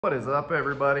What is up,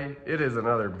 everybody? It is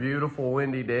another beautiful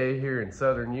windy day here in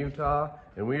southern Utah,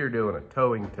 and we are doing a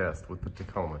towing test with the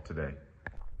Tacoma today.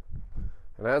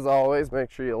 And as always, make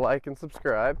sure you like and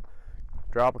subscribe.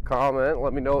 Drop a comment,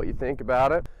 let me know what you think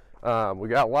about it. We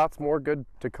got lots more good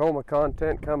Tacoma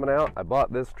content coming out. I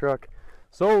bought this truck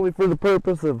solely for the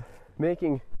purpose of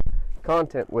making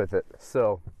content with it.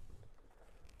 So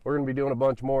we're going to be doing a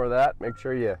bunch more of that. Make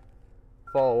sure you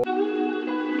follow.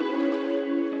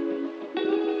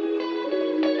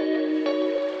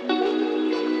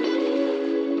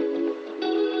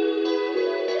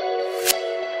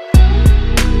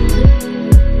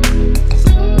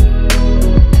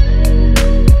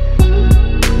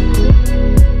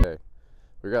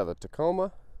 We got the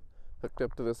Tacoma hooked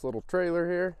up to this little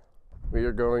trailer here. We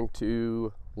are going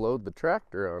to load the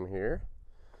tractor on here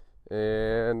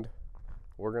and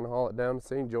we're going to haul it down to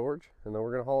St. George, and then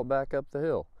we're going to haul it back up the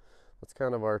hill. That's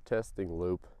kind of our testing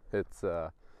loop. It's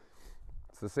the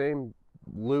same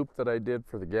loop that I did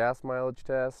for the gas mileage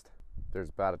test. There's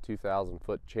about a 2,000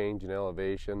 foot change in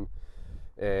elevation,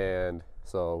 and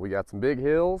so we got some big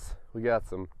hills, we got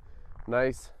some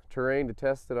nice terrain to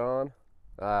test it on.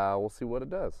 We'll see what it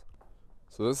does.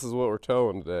 So this is what we're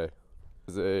towing today.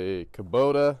 It's a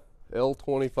Kubota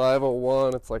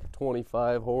L2501. It's like a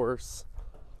 25 horse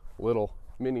little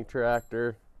mini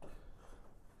tractor.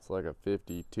 It's like a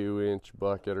 52-inch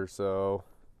bucket or so.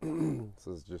 This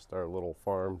is just our little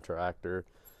farm tractor.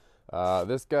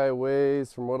 This guy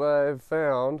weighs, from what I've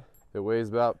found, it weighs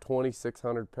about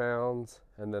 2,600 pounds,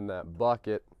 and then that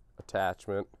bucket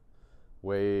attachment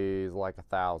weighs like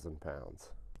 1,000 pounds.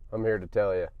 I'm here to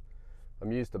tell you,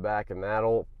 I'm used to backing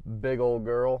that big old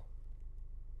girl,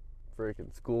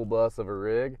 freaking school bus of a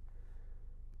rig.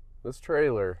 This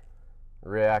trailer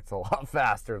reacts a lot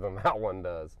faster than that one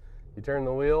does. You turn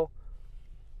the wheel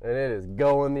and it is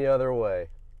going the other way.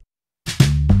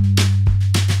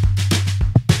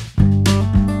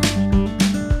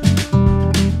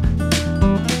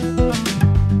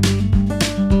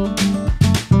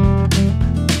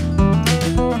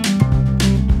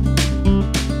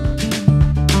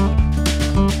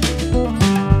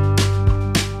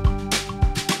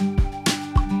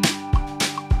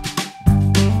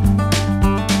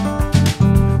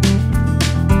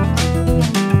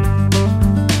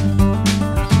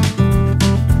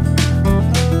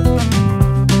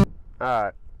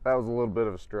 Alright, that was a little bit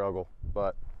of a struggle,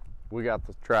 but we got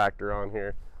the tractor on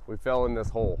here. We fell in this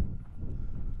hole.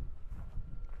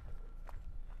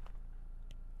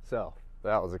 So,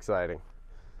 that was exciting.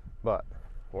 But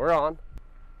we're on.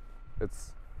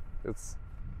 It's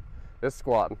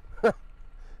squatting.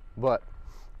 But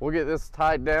we'll get this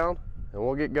tied down and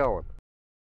we'll get going.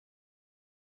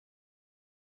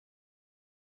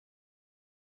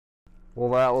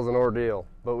 Well, that was an ordeal,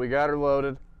 but we got her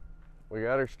loaded. We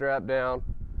got her strapped down.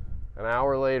 An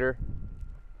hour later,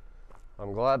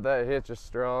 I'm glad that hitch is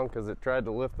strong because it tried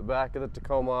to lift the back of the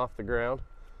Tacoma off the ground.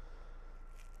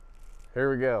 Here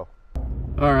we go.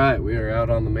 All right, we are out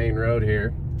on the main road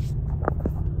here.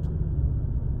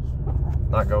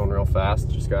 Not going real fast,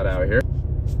 just got out here.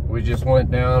 We just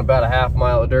went down about a half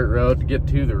mile of dirt road to get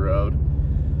to the road.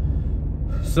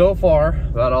 So far,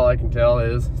 about all I can tell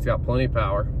is it's got plenty of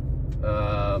power.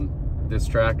 This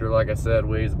tractor, like I said,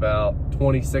 weighs about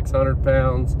 2,600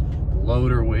 pounds. The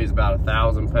loader weighs about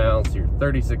 1,000 pounds, so you're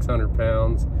 3,600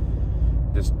 pounds.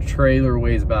 This trailer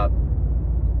weighs about,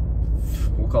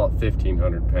 we'll call it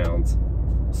 1,500 pounds.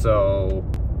 So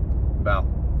about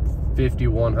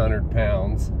 5,100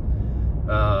 pounds.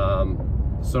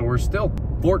 So we're still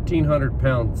 1,400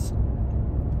 pounds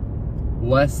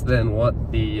less than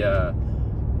what the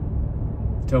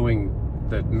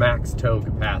the max tow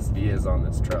capacity is on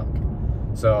this truck.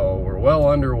 So we're well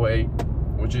underweight,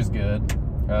 which is good.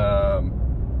 I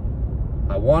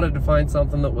wanted to find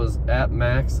something that was at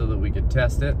max so that we could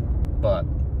test it, but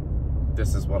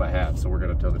this is what I have, so we're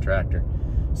gonna tow the tractor.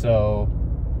 So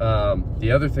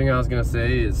the other thing I was gonna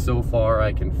say is, so far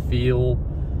I can feel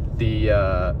the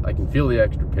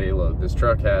extra payload. This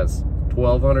truck has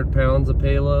 1,200 pounds of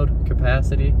payload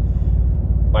capacity.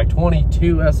 My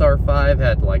 22 SR5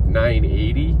 had like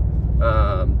 980.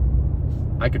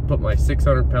 I could put my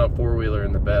 600-pound four-wheeler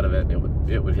in the bed of it and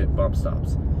it would hit bump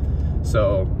stops.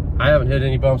 So I haven't hit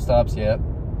any bump stops yet,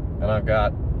 and I've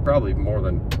got probably more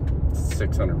than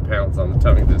 600 pounds on the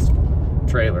tongue of this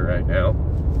trailer right now.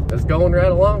 It's going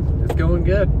right along. It's going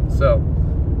good. So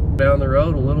down the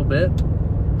road a little bit,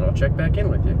 and I'll check back in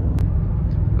with you.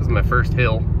 This is my first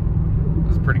hill.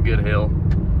 This is a pretty good hill.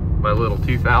 My little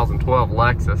 2012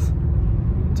 Lexus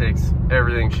takes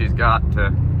everything she's got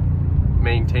to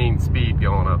maintain speed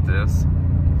going up this.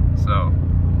 So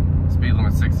Speed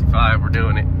limit 65, we're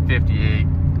doing it 58.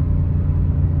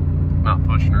 Not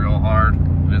pushing real hard.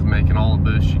 It is making all the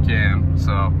boost you can,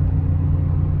 so.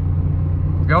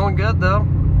 Going good though.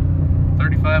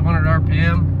 3,500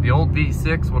 RPM. The old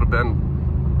V6 would have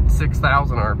been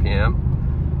 6,000 RPM.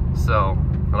 So,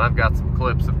 and I've got some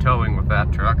clips of towing with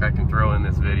that truck I can throw in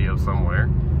this video somewhere.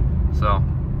 So,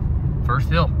 first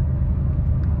hill.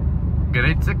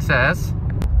 Good success.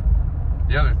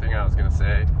 The other thing I was gonna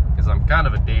say is I'm kind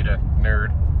of a data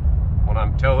nerd. When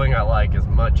I'm towing, I like as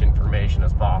much information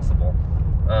as possible,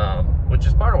 which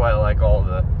is part of why I like all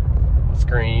the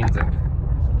screens and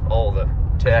all the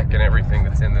tech and everything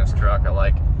that's in this truck. I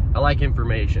like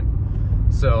information.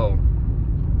 So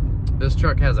this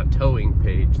truck has a towing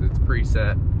page that's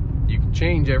preset. You can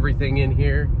change everything in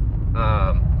here,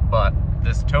 but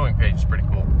this towing page is pretty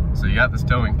cool. So you got this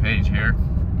towing page here.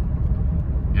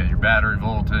 You got your battery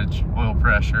voltage, oil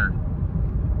pressure,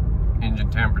 engine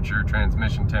temperature,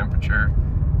 transmission temperature,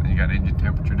 and you got engine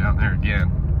temperature down there again.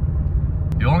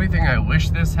 The only thing I wish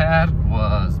this had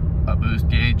was a boost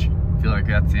gauge. I feel like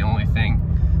that's the only thing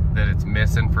that it's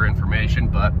missing for information,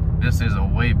 but this is a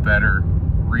way better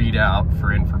readout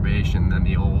for information than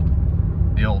the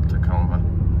old Tacoma.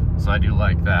 So I do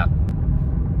like that.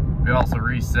 We also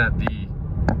reset the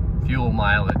fuel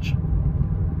mileage.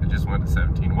 It just went to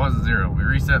 17. It was a 0. We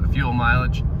reset the fuel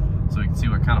mileage so we can see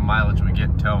what kind of mileage we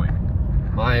get towing.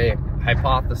 My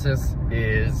hypothesis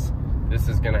is this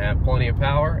is going to have plenty of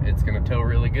power. It's going to tow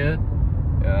really good.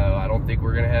 I don't think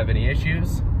we're going to have any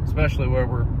issues, especially where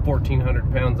we're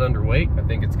 1,400 pounds underweight. I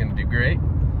think it's going to do great.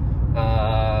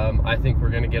 I think we're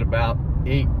going to get about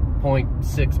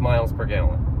 8.6 miles per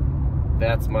gallon.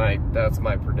 That's my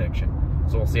prediction.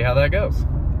 So we'll see how that goes.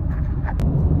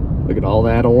 Look at all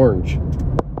that orange.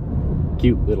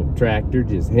 Cute little tractor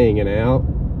just hanging out.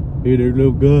 Hey there,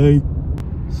 little guy.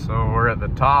 So we're at the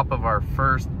top of our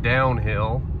first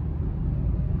downhill.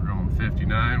 We're going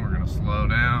 59, we're gonna slow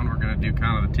down. We're gonna do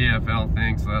kind of the TFL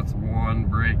thing, so that's one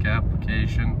brake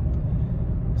application.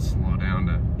 Slow down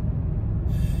to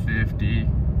 50.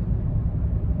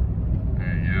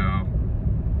 There you go.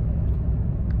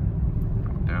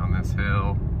 Going down this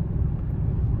hill.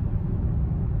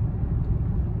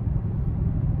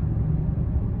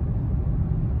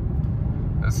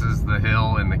 This is the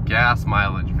hill in the gas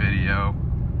mileage video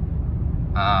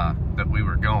that we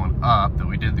were going up, that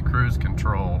we did the cruise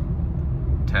control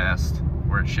test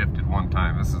where it shifted one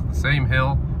time. This is the same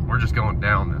hill, we're just going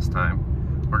down this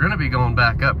time. We're gonna be going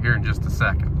back up here in just a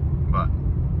second, but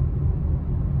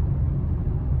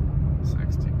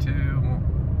 62,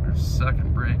 there's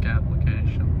second brake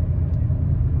application.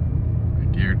 We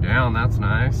geared down, that's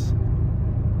nice.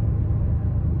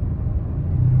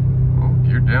 Oh,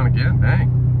 geared down again,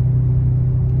 dang.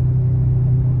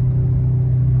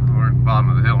 Bottom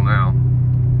of the hill now.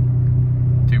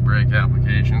 2 brake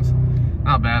applications.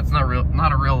 Not bad. It's not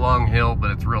a real long hill,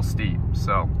 but it's real steep.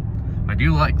 So I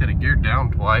do like that it geared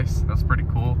down twice. That's pretty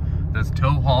cool. This tow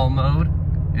haul mode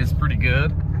is pretty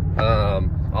good.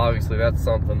 Obviously that's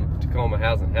something Tacoma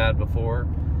hasn't had before.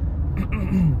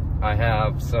 I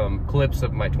have some clips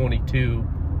of my 22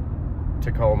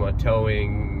 Tacoma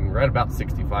towing right about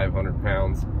 6,500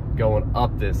 pounds going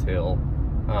up this hill,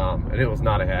 and it was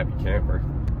not a happy camper.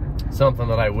 Something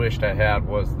that I wished I had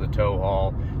was the tow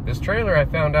haul. This trailer, I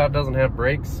found out, doesn't have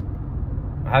brakes.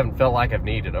 I haven't felt like I've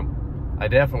needed them. I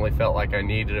definitely felt like I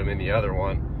needed them in the other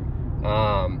one.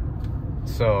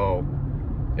 So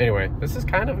anyway, this is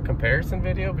kind of a comparison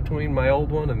video between my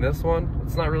old one and this one.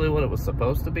 It's not really what it was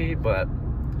supposed to be, but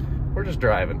we're just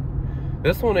driving.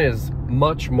 This one is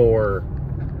much more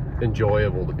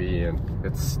enjoyable to be in.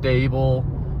 It's stable.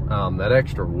 That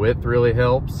extra width really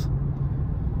helps.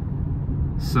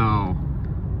 So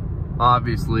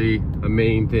obviously a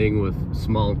main thing with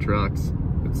small trucks,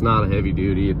 it's not a heavy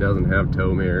duty, it doesn't have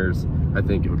tow mirrors. I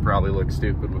think it would probably look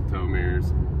stupid with tow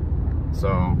mirrors.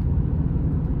 So,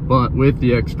 but with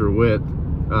the extra width,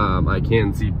 I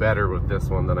can see better with this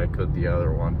one than I could the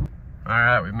other one. All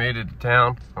right, we made it to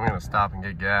town. I'm gonna stop and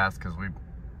get gas because we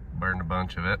burned a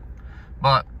bunch of it.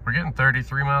 But we're getting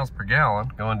 33 miles per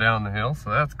gallon going down the hill,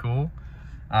 so that's cool.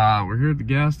 We're here at the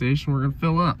gas station, we're gonna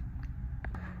fill up.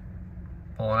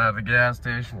 Pulling out of the gas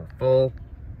station, we're full.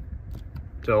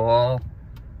 Tow haul,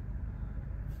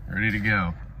 ready to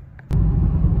go.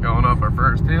 Going up our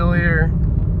first hill here.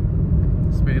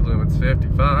 Speed limit's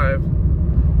 55.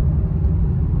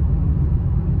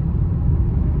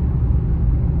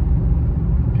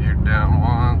 Geared down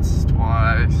once,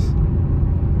 twice.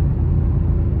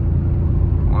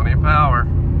 Plenty of power.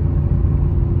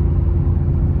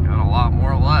 Got a lot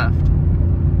more left.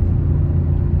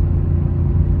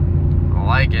 I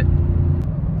like it.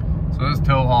 So this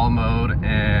tow haul mode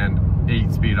and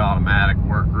 8-speed automatic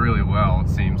work really well, it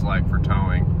seems like, for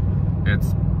towing.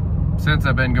 Since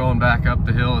I've been going back up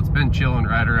the hill, it's been chilling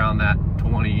right around that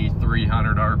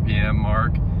 2,300 RPM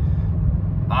mark.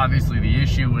 Obviously the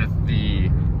issue with the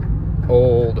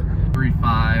old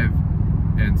 3.5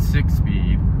 and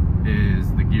 6-speed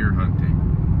is the gear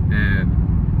hunting.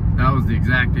 And that was the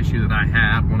exact issue that I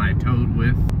had when I towed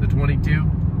with the 22.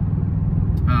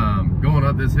 Going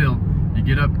up this hill, you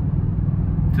get up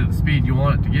to the speed you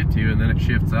want it to get to, and then it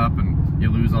shifts up and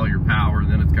you lose all your power, and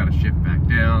then it's got to shift back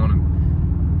down,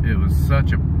 and it was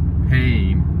such a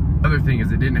pain. The other thing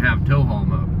is it didn't have tow haul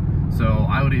mode, so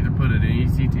I would either put it in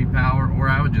ECT power or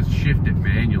I would just shift it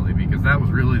manually, because that was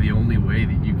really the only way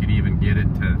that you could even get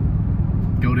it to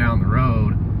go down the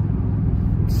road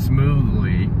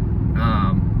smoothly.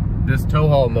 This tow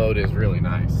haul mode is really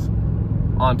nice.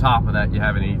 On top of that, you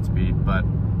have an 8-speed, but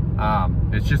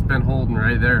it's just been holding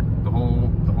right there the whole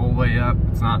way up.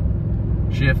 It's not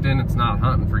shifting, it's not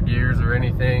hunting for gears or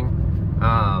anything.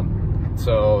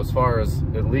 So as far as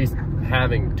at least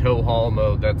having tow haul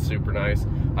mode, that's super nice.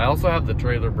 I also have the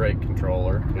trailer brake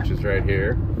controller, which is right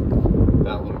here,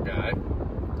 that little guy.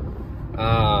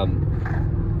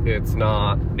 It's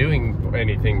not doing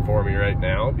anything for me right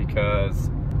now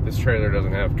because this trailer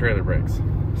doesn't have trailer brakes.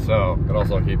 So it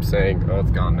also keeps saying, oh,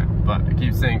 it's gone now, but it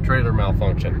keeps saying trailer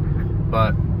malfunction.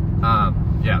 But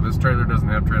yeah, this trailer doesn't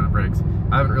have trailer brakes.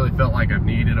 I haven't really felt like I've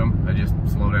needed them. I just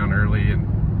slow down early and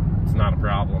it's not a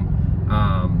problem.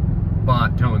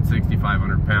 But towing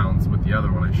 6,500 pounds with the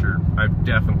other one, I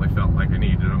definitely felt like I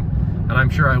needed them. And I'm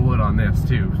sure I would on this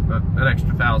too. An extra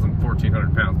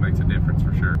 1,400 pounds makes a difference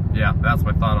for sure. Yeah, that's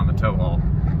my thought on the tow haul.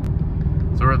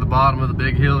 So we're at the bottom of the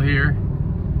big hill here.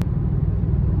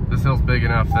 This hill's big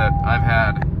enough that I've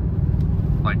had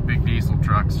like big diesel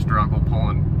trucks struggle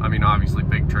pulling, I mean obviously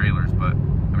big trailers, but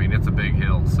I mean it's a big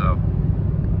hill, so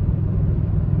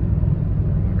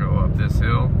we'll go up this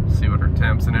hill, see what our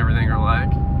temps and everything are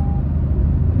like.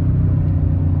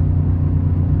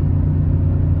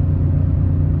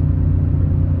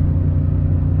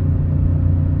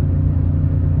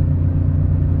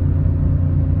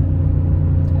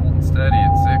 Steady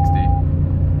at 60,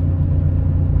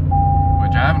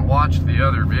 which I haven't watched the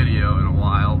other video in a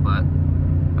while, but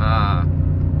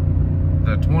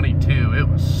the 22, it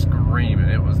was screaming.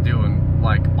 It was doing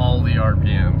like all the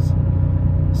RPMs.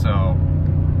 So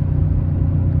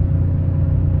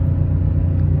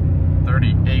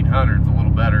 3,800 is a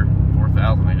little better,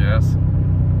 4,000 I guess.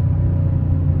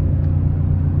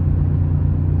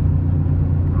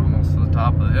 Almost to the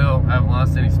top of the hill. I haven't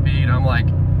lost any speed. I'm like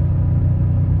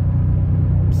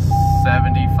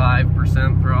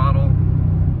 75% throttle,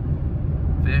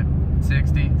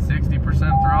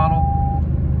 60% throttle.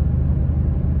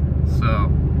 So,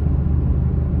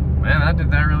 man, I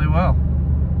did that really well.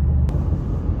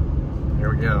 Here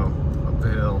we go, up the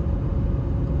hill.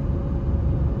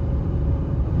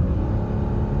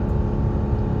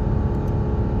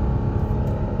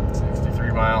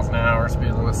 Miles an hour,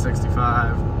 speed limit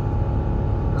 65.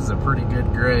 This is a pretty good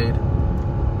grade,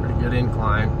 pretty good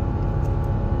incline.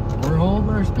 We're holding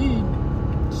our speed,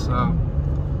 so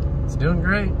it's doing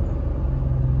great.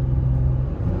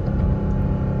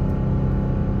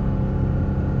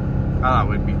 I thought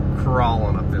we'd be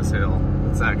crawling up this hill.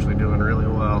 It's actually doing really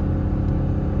well.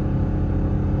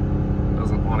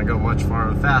 Doesn't want to go much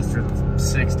farther faster than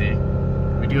 60.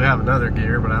 We do have another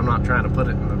gear, but I'm not trying to put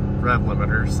it in the rev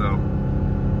limiter, so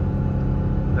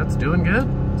that's doing good.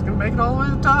 It's gonna make it all the way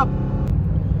to the top.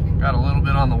 Got a little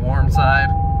bit on the warm side.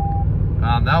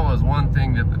 That was one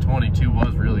thing that the 22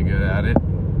 was really good at.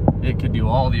 It could do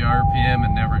all the RPM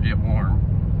and never get warm.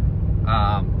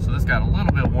 So this got a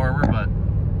little bit warmer, but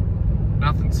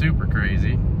nothing super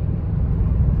crazy.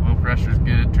 Oil pressure's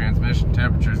good, transmission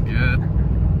temperature's good.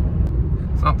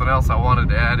 Something else I wanted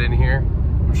to add in here.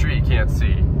 I'm sure you can't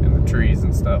see in the trees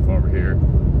and stuff over here.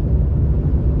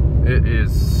 It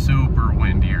is super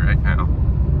windy right now.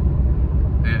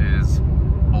 It is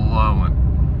blowing.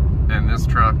 And this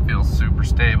truck feels super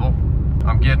stable.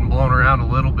 I'm getting blown around a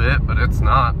little bit, but it's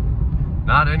not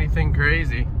anything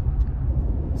crazy.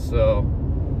 So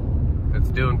it's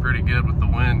doing pretty good with the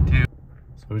wind too.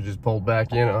 So we just pulled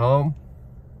back in at home.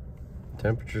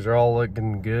 Temperatures are all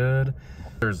looking good.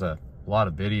 There's a lot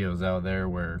of videos out there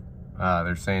where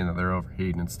they're saying that they're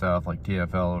overheating and stuff, like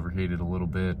TFL overheated a little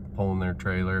bit, pulling their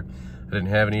trailer. I didn't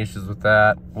have any issues with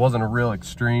that. It wasn't a real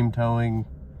extreme towing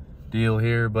deal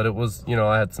here, but it was, you know,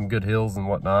 I had some good hills and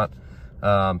whatnot.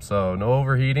 So no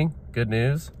overheating, good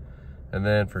news. And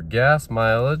then for gas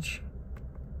mileage,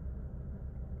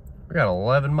 we got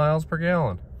 11 miles per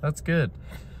gallon. That's good.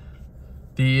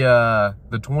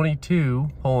 The 22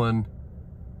 pulling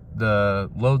the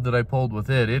load that I pulled with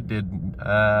it, it did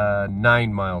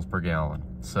 9 miles per gallon.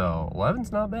 So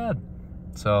 11's not bad.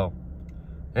 So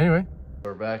anyway,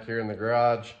 we're back here in the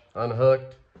garage,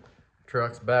 unhooked.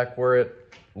 Truck's back where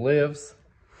it lives.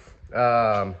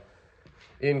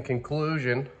 In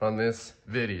conclusion on this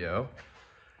video,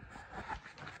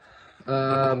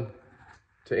 to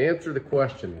answer the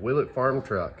question, will it farm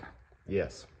truck?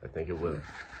 Yes, I think it will.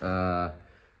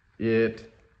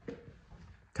 It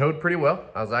towed pretty well.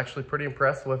 I was actually pretty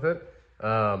impressed with it.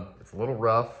 It's a little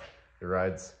rough. It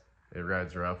rides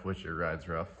rough, which it rides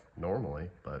rough normally,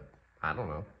 but I don't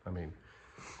know. I mean,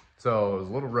 so it was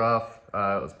a little rough.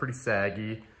 It was pretty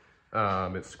saggy.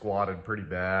 It squatted pretty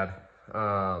bad.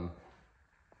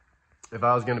 If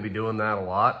I was going to be doing that a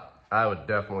lot, I would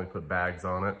definitely put bags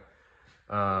on it.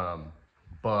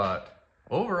 But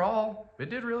overall, it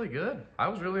did really good. I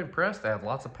was really impressed. I had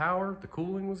lots of power. The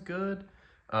cooling was good.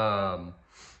 The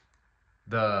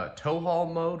tow haul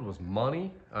mode was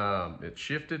money. It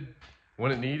shifted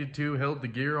when it needed to, held the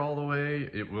gear all the way.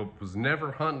 It was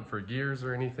never hunting for gears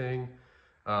or anything.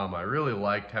 I really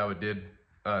liked how it did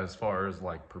as far as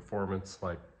like performance,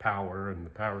 like power and the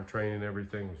powertrain and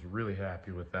everything. Was really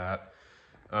happy with that.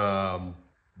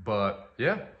 But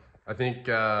yeah, I think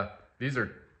these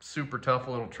are super tough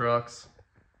little trucks.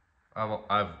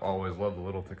 I've always loved the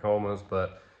little Tacomas,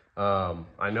 but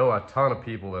I know a ton of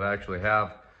people that actually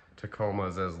have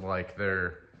Tacomas as like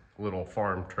their little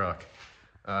farm truck,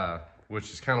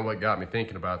 which is kind of what got me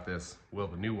thinking about this. Will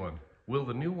the new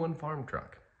one farm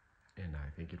truck? And I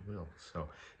think it will. So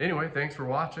anyway, thanks for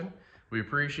watching. We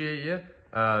appreciate you.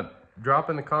 Drop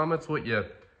in the comments what you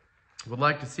would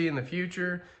like to see in the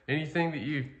future. Any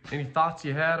thoughts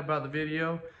you had about the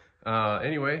video.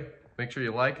 Anyway, make sure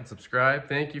you like and subscribe.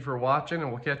 Thank you for watching,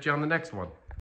 and we'll catch you on the next one.